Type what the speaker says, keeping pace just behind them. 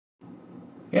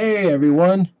Hey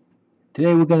everyone!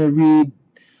 Today we're going to read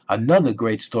another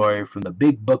great story from the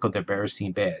big book of the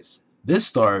Berenstain Bears. This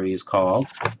story is called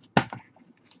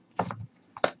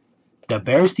The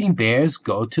Berenstain Bears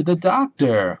Go to the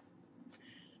Doctor.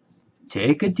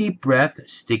 Take a deep breath,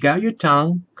 stick out your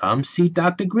tongue, come see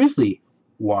Dr. Grizzly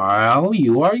while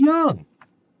you are young.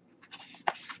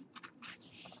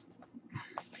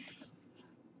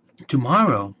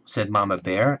 Tomorrow, said Mama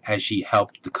Bear as she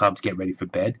helped the cubs get ready for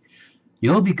bed,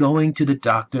 you'll be going to the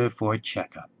doctor for a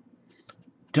checkup.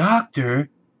 Doctor,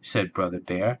 said Brother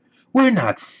Bear, we're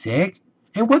not sick.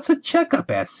 And what's a checkup?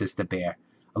 Asked Sister Bear,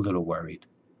 a little worried.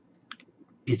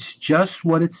 It's just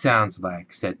what it sounds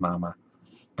like, said Mama.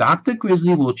 Dr.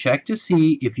 Grizzly will check to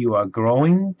see if you are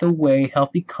growing the way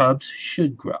healthy cubs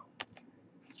should grow.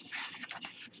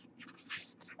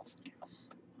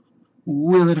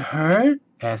 Will it hurt?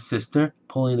 Asked Sister,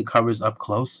 pulling the covers up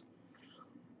close.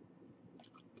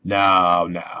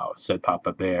 Now, said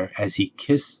Papa Bear as he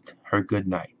kissed her good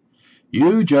night.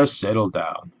 You just settle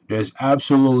down. There's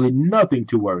absolutely nothing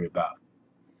to worry about.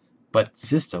 But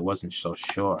Sister wasn't so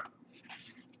sure.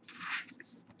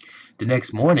 The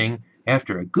next morning,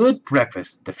 after a good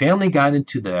breakfast, the family got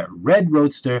into the red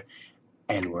roadster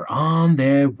and were on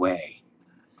their way.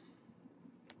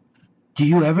 Do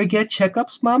you ever get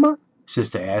checkups, Mama?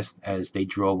 Sister asked as they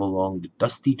drove along the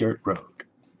dusty dirt road.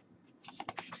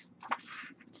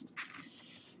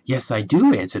 Yes, I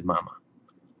do, answered Mama.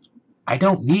 I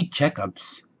don't need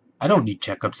checkups. I don't need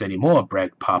checkups anymore,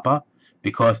 bragged Papa,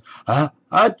 because,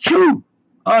 achoo!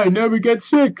 I never get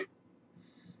sick.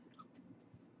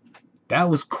 That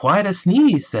was quite a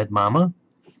sneeze, said Mama.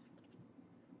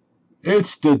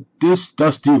 It's this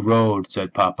dusty road,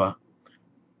 said Papa,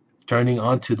 turning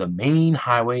onto the main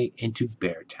highway into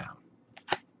Beartown.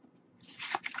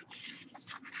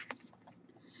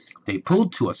 They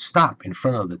pulled to a stop in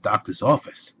front of the doctor's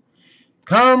office.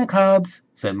 Come, cubs,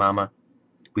 said Mama.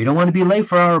 We don't want to be late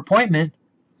for our appointment.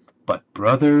 But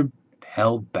Brother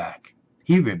held back.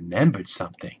 He remembered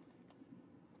something.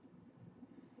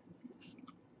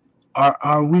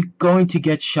 Are we going to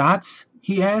get shots?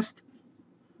 He asked.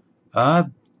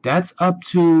 That's up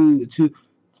to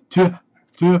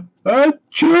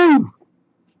achoo!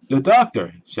 The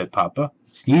doctor, said Papa,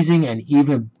 sneezing an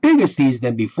even bigger sneeze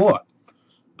than before.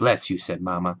 Bless you, said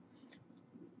Mama.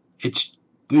 It's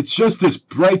just this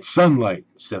bright sunlight,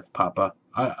 said Papa.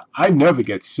 I never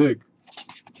get sick.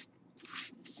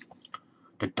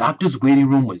 The doctor's waiting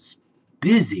room was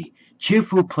busy,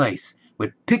 cheerful place,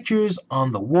 with pictures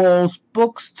on the walls,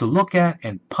 books to look at,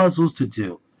 and puzzles to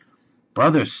do.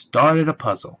 Brother started a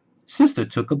puzzle. Sister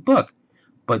took a book,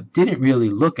 but didn't really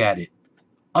look at it.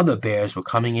 Other bears were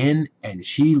coming in, and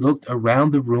she looked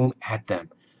around the room at them.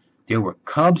 There were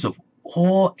cubs of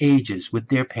all ages with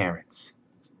their parents.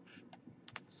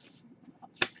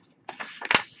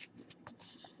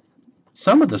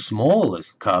 Some of the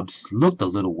smallest cubs looked a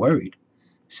little worried.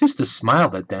 Sister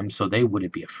smiled at them so they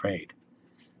wouldn't be afraid.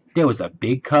 There was a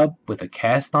big cub with a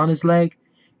cast on his leg.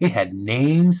 It had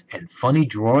names and funny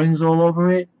drawings all over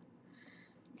it.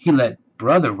 He let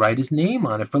Brother write his name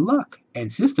on it for luck,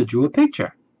 and Sister drew a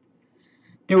picture.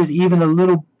 There was even a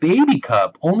little baby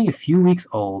cub, only a few weeks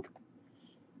old.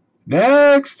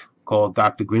 Next, called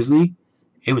Dr. Grizzly.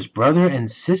 It was Brother and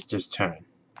Sister's turn.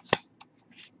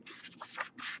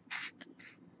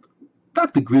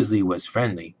 Dr. Grizzly was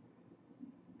friendly,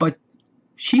 but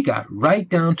she got right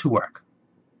down to work.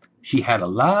 She had a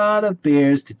lot of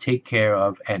bears to take care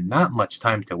of and not much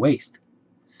time to waste.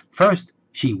 First,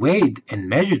 she weighed and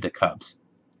measured the cubs.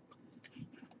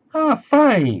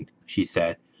 Fine, she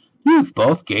said. You've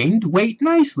both gained weight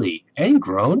nicely and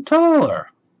grown taller.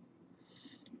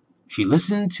 She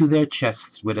listened to their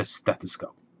chests with a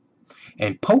stethoscope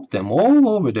and poked them all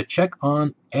over to check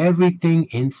on everything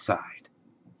inside.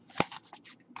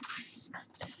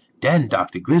 Then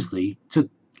Dr. Grizzly took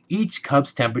each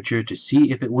cub's temperature to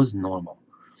see if it was normal.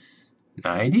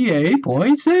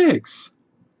 98.6.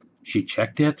 She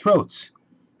checked their throats.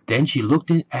 Then she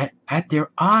looked at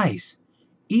their eyes,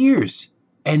 ears,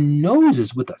 and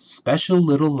noses with a special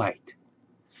little light.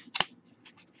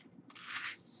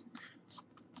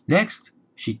 Next,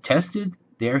 she tested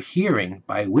their hearing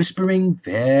by whispering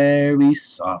very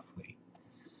softly.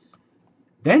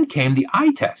 Then came the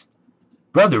eye test.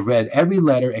 Brother read every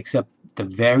letter except the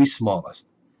very smallest.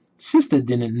 Sister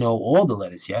didn't know all the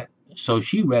letters yet, so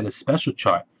she read a special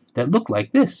chart that looked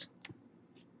like this.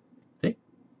 See?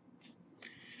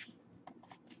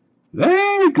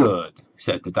 Very good,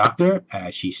 said the doctor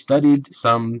as she studied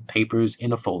some papers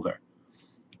in a folder.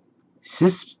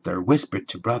 Sister whispered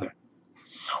to Brother,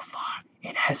 So far,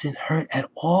 it hasn't hurt at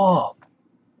all.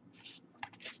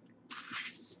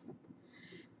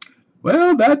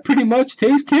 Well, that pretty much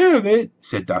takes care of it,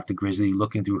 said Dr. Grizzly,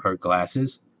 looking through her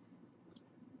glasses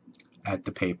at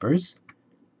the papers.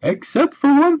 Except for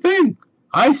one thing.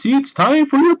 I see it's time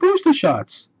for your booster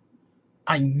shots.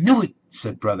 I knew it,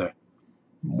 said Brother.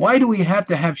 Why do we have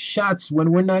to have shots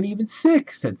when we're not even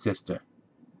sick, said Sister.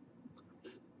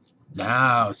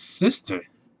 Now, Sister,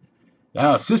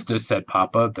 said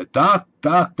Papa, the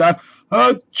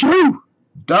achoo!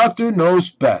 Doctor knows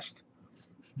best.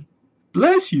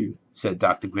 Bless you, said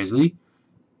Dr. Grizzly.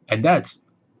 And that's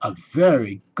a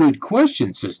very good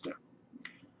question, Sister.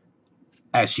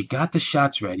 As she got the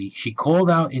shots ready, she called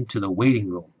out into the waiting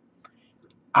room.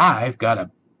 I've got a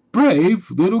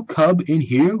brave little cub in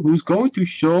here who's going to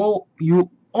show you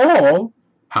all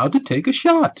how to take a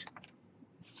shot.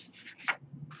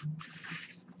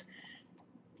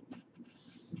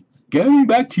 Getting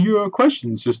back to your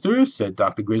question, Sister, said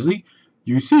Dr. Grizzly,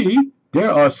 you see,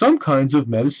 there are some kinds of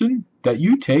medicine that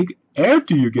you take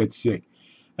after you get sick,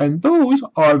 and those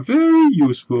are very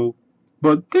useful.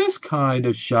 But this kind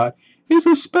of shot is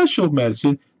a special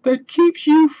medicine that keeps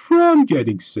you from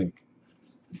getting sick.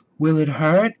 Will it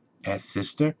hurt? Asked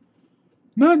Sister.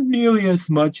 Not nearly as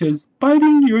much as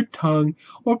biting your tongue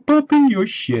or bumping your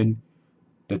shin,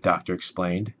 the doctor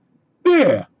explained.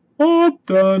 There, all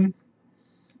done.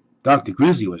 Dr.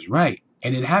 Grizzly was right,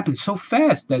 and it happened so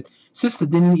fast that Sister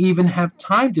didn't even have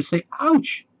time to say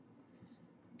ouch.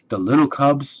 The little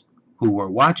cubs who were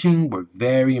watching were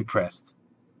very impressed.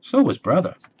 So was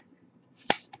Brother.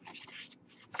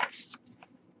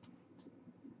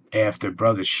 After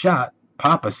Brother's shot,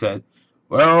 Papa said,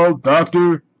 Well,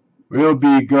 Doctor, we'll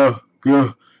be going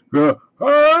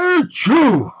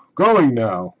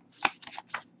now.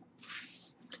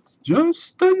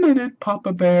 Just a minute,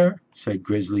 Papa Bear, said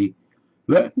Grizzly.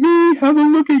 Let me have a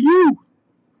look at you.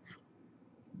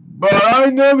 But I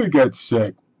never get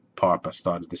sick, Papa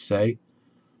started to say.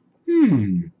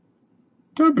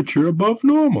 Temperature above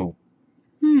normal.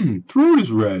 Throat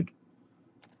is red.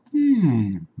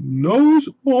 Nose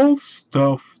all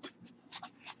stuffed.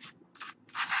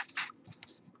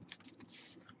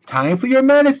 Time for your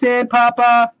medicine,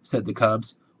 Papa, said the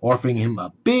cubs, offering him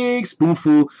a big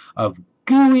spoonful of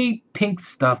gooey pink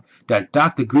stuff that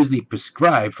Dr. Grizzly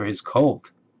prescribed for his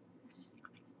cold.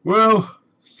 Well,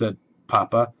 said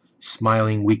Papa,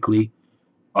 smiling weakly,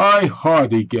 I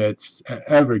hardly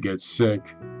ever get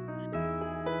sick.